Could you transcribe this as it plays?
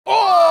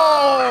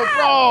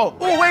Oh,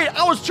 wait,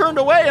 I was turned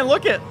away and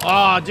look at.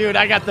 Oh, dude,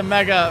 I got the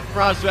Mega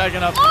Frost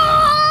Dragon up.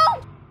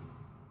 Oh!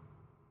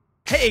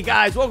 Hey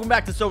guys, welcome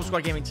back to Sopo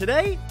Squad Gaming.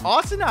 Today,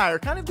 Austin and I are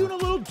kind of doing a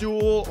little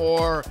duel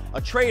or a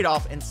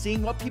trade-off and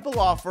seeing what people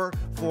offer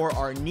for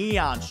our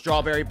neon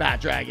strawberry bat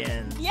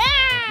dragons. Yeah!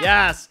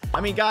 Yes. I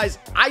mean, guys,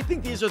 I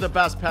think these are the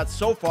best pets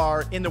so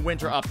far in the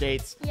winter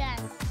updates. Yes.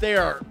 They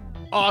are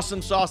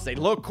awesome sauce. They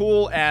look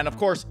cool. And of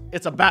course,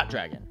 it's a bat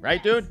dragon,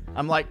 right, dude?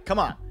 I'm like, come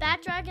on.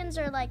 Bat dragons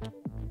are like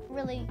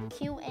really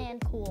cute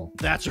and cool.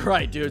 That's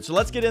right, dude. So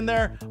let's get in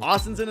there.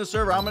 Austin's in the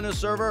server. I'm in the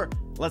server.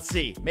 Let's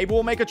see. Maybe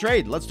we'll make a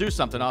trade. Let's do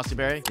something, Aussie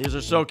Berry. These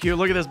are so cute.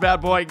 Look at this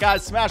bad boy.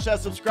 Guys, smash that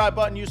subscribe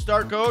button. Use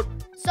start code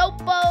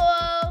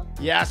Sopo.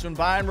 Yes, when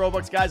buying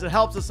Robux, guys, it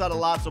helps us out a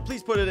lot. So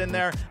please put it in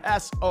there.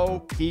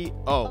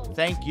 S-O-P-O.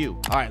 Thank you.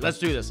 All right, let's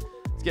do this.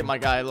 Let's get my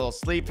guy a little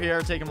sleep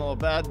here. Take him a little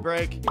bed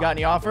break. You got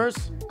any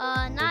offers?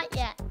 Not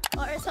yet.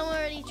 Or someone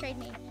already traded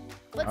me.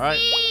 Let's All right.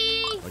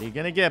 see. What are you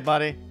gonna get,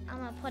 buddy? I'm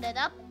gonna put it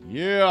up.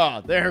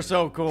 Yeah, they're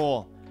so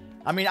cool.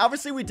 I mean,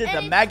 obviously we did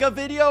the mega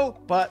video,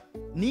 but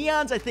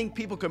neons I think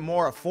people could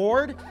more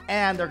afford,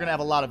 and they're gonna have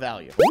a lot of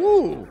value.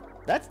 Ooh,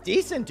 that's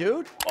decent,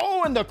 dude.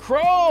 Oh, and the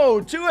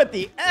crow, too, at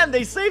the end.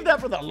 They saved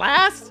that for the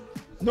last?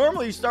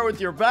 Normally you start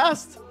with your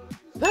best.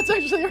 That's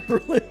actually a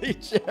really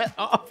legit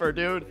offer,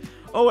 dude.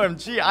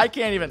 OMG, I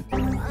can't even.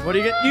 What do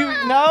you get?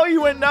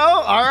 You went no?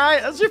 All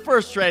right, that's your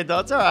first trade, though.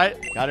 It's all right.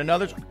 Got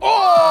another.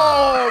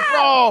 Oh,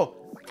 bro.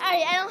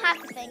 Alright, I don't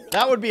have to think.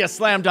 That would be a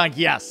slam dunk,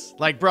 yes.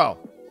 Like, bro,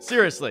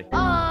 seriously.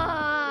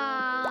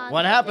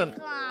 What happened?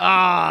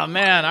 Ah,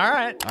 man. All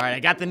right. All right, I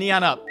got the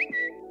neon up.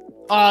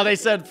 Oh, they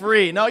said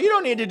free. No, you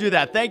don't need to do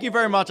that. Thank you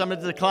very much. I'm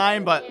going to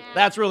decline, but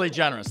that's really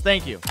generous.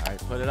 Thank you. All right,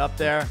 put it up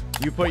there.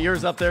 You put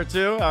yours up there,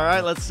 too. All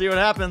right, let's see what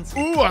happens.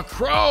 Ooh, a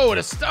crow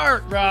to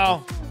start,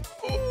 bro.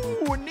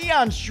 Ooh, a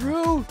neon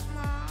shrew.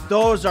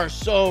 Those are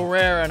so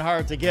rare and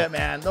hard to get,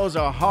 man. Those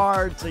are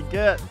hard to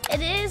get. It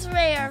is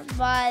rare,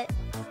 but...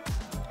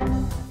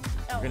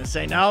 You're going to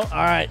say no?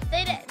 All right.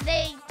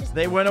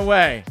 They went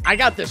away. I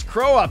got this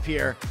crow up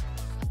here.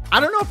 I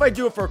don't know if I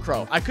do it for a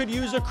crow. I could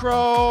use a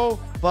crow,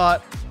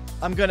 but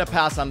I'm going to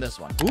pass on this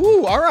one.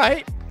 Ooh, all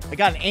right. I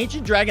got an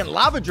ancient dragon,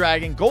 lava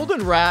dragon,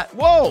 golden rat.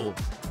 Whoa,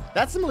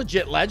 that's some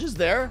legit ledges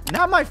there.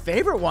 Not my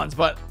favorite ones,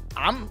 but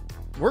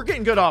we're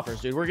getting good offers,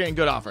 dude. We're getting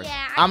good offers.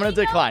 Yeah, I'm going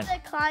to decline.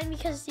 Decline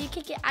because you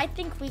could get. I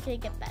think we could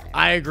get better.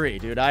 I agree,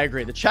 dude. I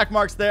agree. The check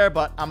mark's there,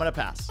 but I'm going to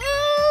pass.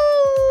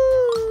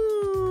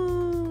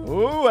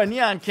 Ooh, a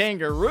neon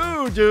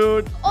kangaroo,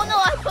 dude. Oh, no,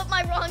 I put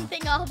my wrong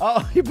thing up.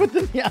 Oh, you put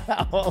the neon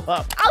owl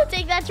up. I'll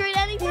take that trade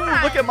anytime.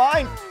 Ooh, look at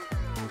mine.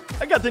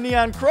 I got the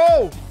neon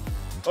crow.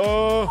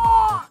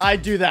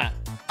 I'd do that.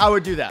 I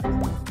would do that.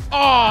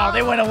 Oh,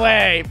 they went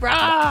away. Bro,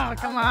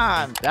 come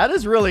on. That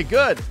is really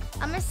good.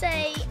 I'm going to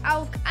say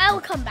I'll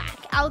come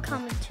back. I'll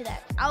come to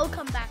that. I'll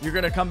come back. You're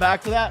going to come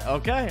back to that?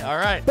 Okay, all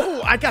right.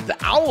 Oh, I got the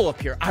owl up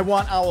here. I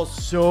want owls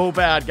so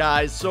bad,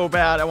 guys. So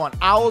bad. I want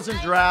owls in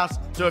drafts.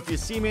 So if you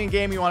see me in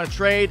game, you want to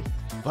trade.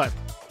 But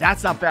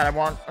that's not bad. I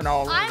want an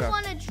owl. I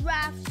want to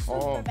draft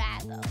super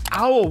bad, though.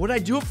 Owl. Would I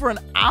do it for an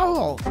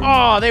owl?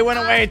 Oh, they went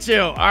away, too.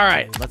 All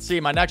right. Let's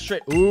see. My next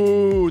trade.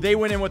 Ooh, they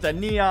went in with a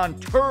neon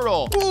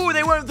turtle. Ooh,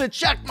 they went with a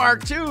check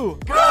mark, too.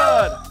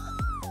 Good.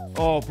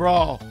 Oh,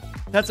 bro.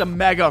 That's a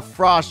mega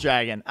frost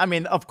dragon. I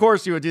mean, of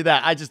course you would do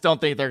that. I just don't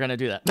think they're going to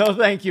do that. No,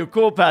 thank you.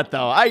 Cool pet,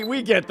 though.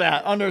 We get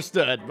that.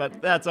 Understood. But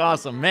that's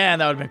awesome. Man,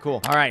 that would have been cool.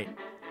 All right.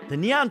 The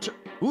neon...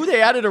 Ooh,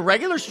 they added a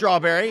regular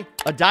strawberry,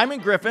 a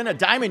diamond griffin, a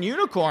diamond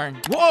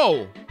unicorn.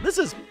 Whoa. This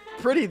is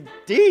pretty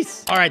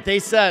decent. All right. They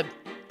said,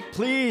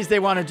 please, they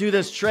want to do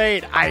this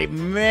trade. I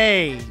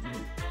may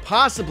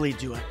possibly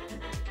do it.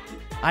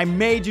 I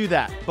may do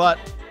that. But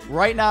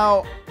right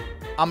now...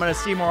 I'm going to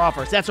see more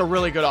offers. That's a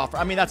really good offer.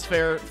 I mean, that's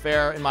fair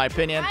in my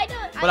opinion.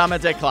 But I'm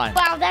going to decline.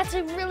 Wow, that's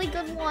a really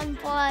good one,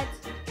 but...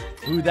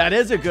 Ooh, that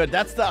is a good.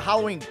 That's the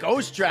Halloween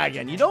ghost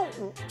dragon. You don't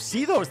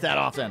see those that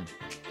often.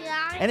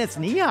 Yeah. And it's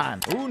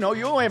neon. Ooh, no,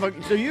 you only have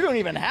so you don't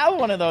even have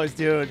one of those,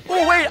 dude.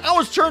 Oh, wait, I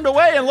was turned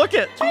away and look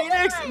at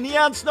Phoenix,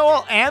 neon snow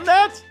owl, and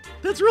that?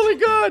 That's really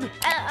good.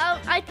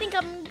 I think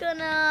I'm going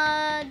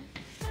to...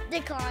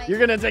 decline. You're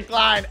gonna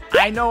decline.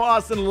 I know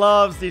Austin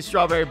loves these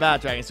strawberry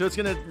bat dragons, so it's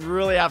gonna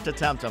really have to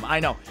tempt him. I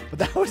know, but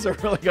that was a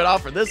really good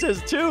offer. This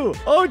is too.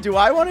 Oh, do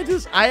I want to do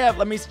this?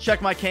 Let me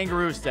check my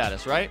kangaroo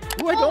status, right?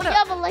 Ooh, I don't have.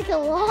 Yeah, but like a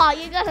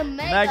lot. You got a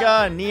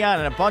mega, neon,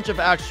 and a bunch of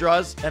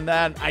extras. And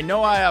then I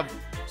know I have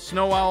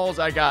snow owls.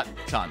 I got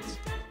tons.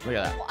 Look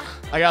at that. Wow.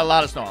 I got a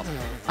lot of snow owls.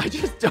 I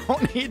just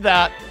don't need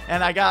that.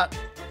 And I got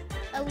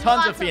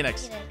tons of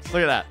Phoenix.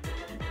 Look at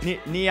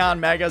that.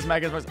 Neon, megas.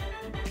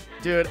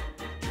 Dude.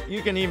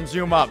 You can even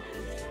zoom up.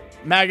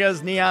 Megas,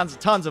 neons,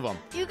 tons of them.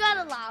 You got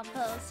a lot of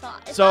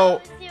those.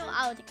 So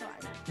I'll decline.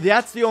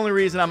 That's the only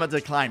reason I'm going to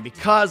decline,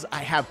 because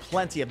I have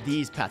plenty of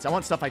these pets. I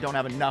want stuff I don't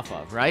have enough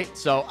of, right?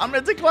 So I'm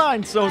going to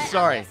decline. So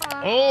sorry.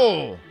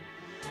 Oh,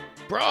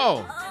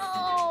 bro.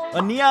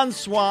 A neon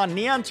swan,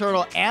 neon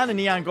turtle, and a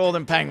neon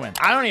golden penguin.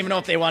 I don't even know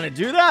if they want to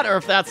do that or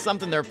if that's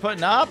something they're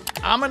putting up.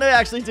 I'm going to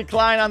actually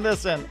decline on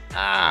this one.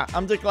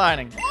 I'm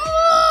declining.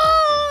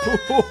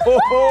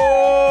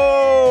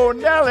 Oh,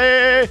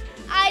 Nelly.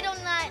 I do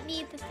not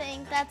need the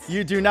thing. That's.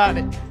 You do not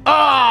need.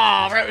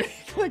 Oh, right.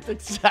 Clicked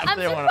accept. I'm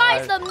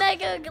surprised the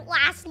mega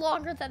lasts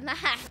longer than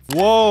that.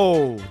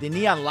 Whoa, the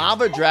neon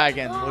lava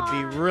dragon would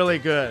be really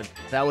good.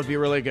 That would be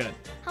really good.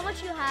 How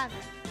much you have?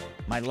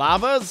 My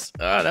lavas?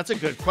 That's a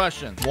good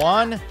question.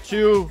 1,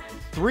 2,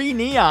 3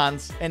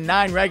 neons and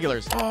 9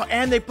 regulars. Oh,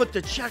 and they put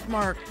the check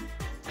mark.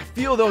 I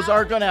feel those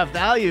are gonna have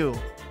value,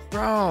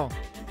 bro.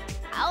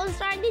 I was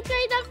trying to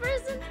trade that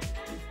person.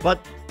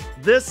 But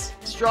this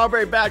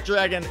strawberry bat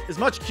dragon is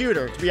much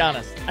cuter, to be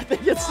honest. I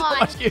think it's so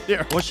much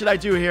cuter. What should I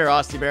do here,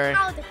 Austin Berry?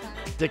 I'll decline.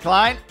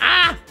 Decline?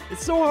 Ah,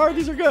 it's so hard.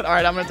 These are good. All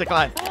right, I'm gonna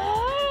decline.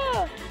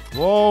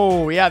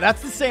 Whoa, yeah,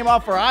 that's the same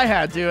offer I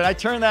had, dude. I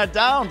turned that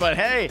down, but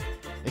hey,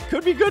 it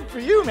could be good for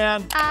you,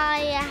 man.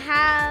 I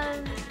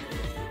have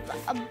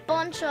a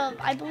bunch of,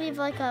 I believe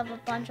like a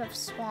bunch of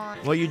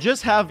swans. Well, you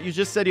just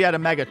said you had a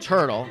mega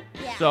turtle.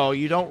 Yeah. So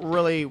you don't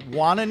really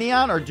want a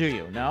neon, or do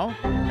you? No?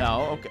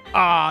 No, okay.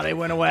 Ah, they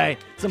went away.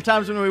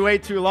 Sometimes when we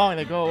wait too long,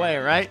 they go away,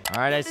 right?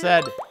 All right, I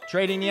said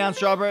trading neon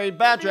strawberry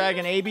bat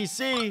dragon,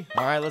 ABC.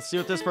 All right, let's see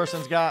what this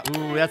person's got.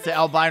 Ooh, that's the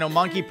albino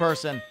monkey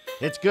person.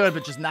 It's good,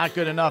 but just not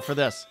good enough for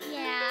this.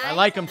 Yeah. I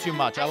like them too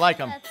much. I like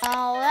them.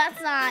 Oh,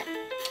 that's not,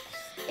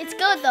 it's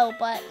good though,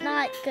 but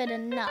not good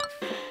enough.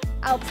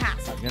 I'll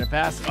pass them. You're gonna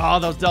pass? Oh,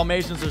 those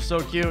Dalmatians are so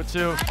cute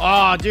too.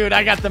 Oh, dude,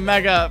 I got the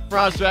mega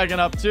frost dragon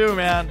up too,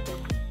 man.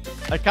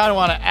 I kind of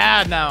want to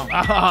add now.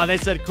 Oh, they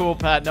said cool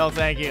pet. No,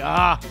 thank you.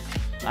 Ah,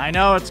 I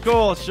know it's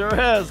cool. It sure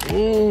is.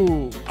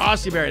 Ooh,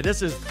 Aussie Berry,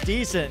 this is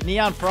decent.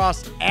 Neon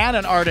Frost and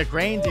an Arctic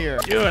Reindeer.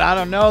 Dude, I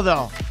don't know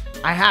though.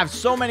 I have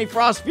so many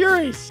Frost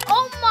Furies.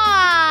 Oh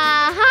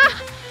my!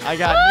 I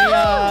got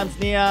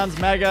neons,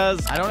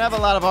 megas. I don't have a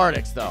lot of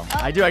Arctics though.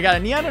 I do. I got a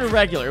neon and a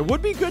regular. It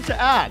would be good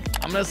to add.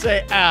 I'm gonna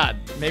say add.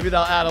 Maybe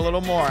they'll add a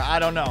little more. I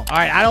don't know. All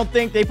right, I don't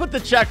think they put the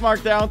check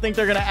mark there. I don't think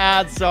they're gonna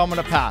add, so I'm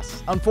gonna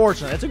pass.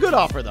 Unfortunately, it's a good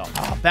offer though.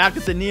 Oh, back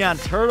at the neon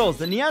turtles.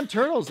 The neon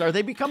turtles, are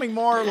they becoming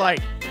more like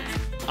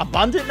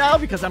abundant now?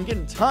 Because I'm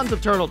getting tons of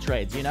turtle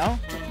trades, you know?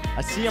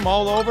 I see them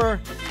all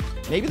over.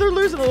 Maybe they're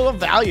losing a little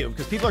value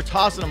because people are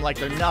tossing them like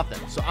they're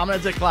nothing. So I'm gonna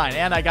decline,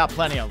 and I got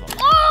plenty of them.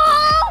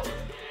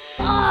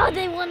 Oh,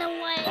 they went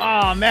away.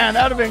 Oh, man,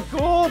 that would have been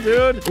cool,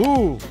 dude.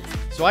 Ooh,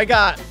 so I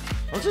got,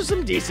 those are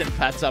some decent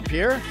pets up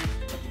here.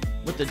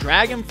 With the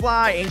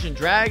dragonfly, ancient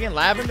dragon,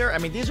 lavender. I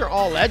mean, these are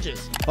all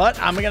edges. But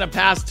I'm going to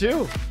pass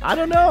too. I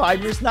don't know.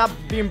 I'm just not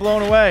being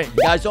blown away.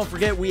 Guys, don't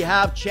forget, we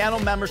have channel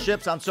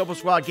memberships on Sopo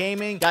Squad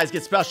Gaming. Guys,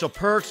 get special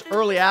perks,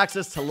 early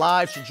access to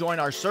live to join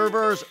our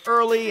servers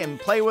early and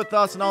play with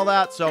us and all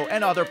that. So,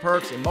 and other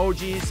perks,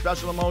 emojis,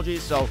 special emojis.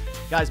 So,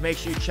 guys, make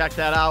sure you check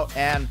that out.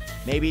 And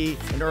maybe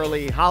an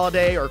early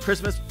holiday or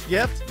Christmas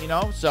gift, you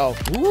know? So,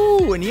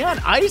 ooh, a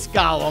neon ice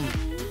golem.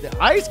 The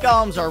ice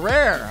golems are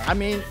rare. I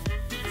mean,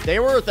 they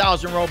were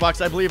 1,000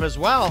 Robux, I believe, as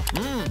well.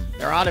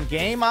 They're out of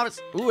game.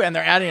 Ooh, and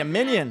they're adding a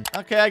minion.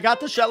 Okay, I got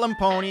the Shetland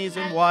ponies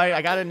in white.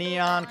 I got a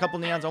neon, a couple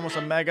neons, almost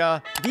a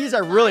mega. These I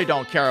really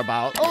don't care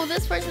about. Oh,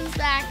 this person's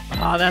back.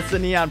 Oh, that's the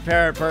neon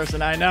parrot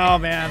person. I know,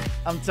 man.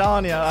 I'm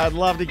telling you, I'd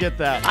love to get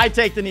that. I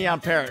take the neon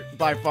parrot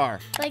by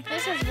far. Like,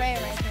 this is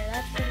rare right here.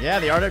 That's pretty Yeah,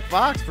 the Arctic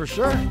fox for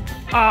sure.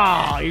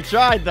 Oh, you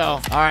tried though.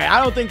 All right,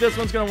 I don't think this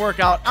one's gonna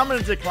work out. I'm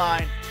gonna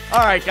decline. All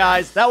right,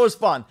 guys, that was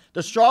fun.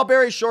 The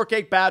strawberry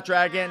shortcake bat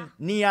dragon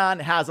neon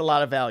has a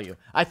lot of value.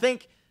 I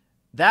think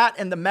that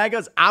and the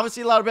megas,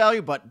 obviously a lot of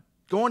value, but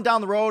going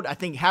down the road, I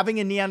think having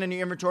a neon in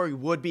your inventory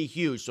would be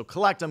huge. So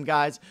collect them,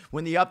 guys.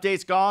 When the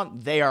update's gone,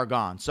 they are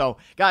gone. So,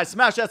 guys,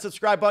 smash that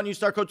subscribe button. Use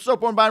star code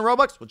Sopo and buy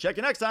Robux. We'll check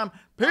you next time.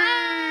 Peace.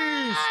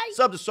 Bye.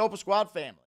 Sub to Sopo Squad family.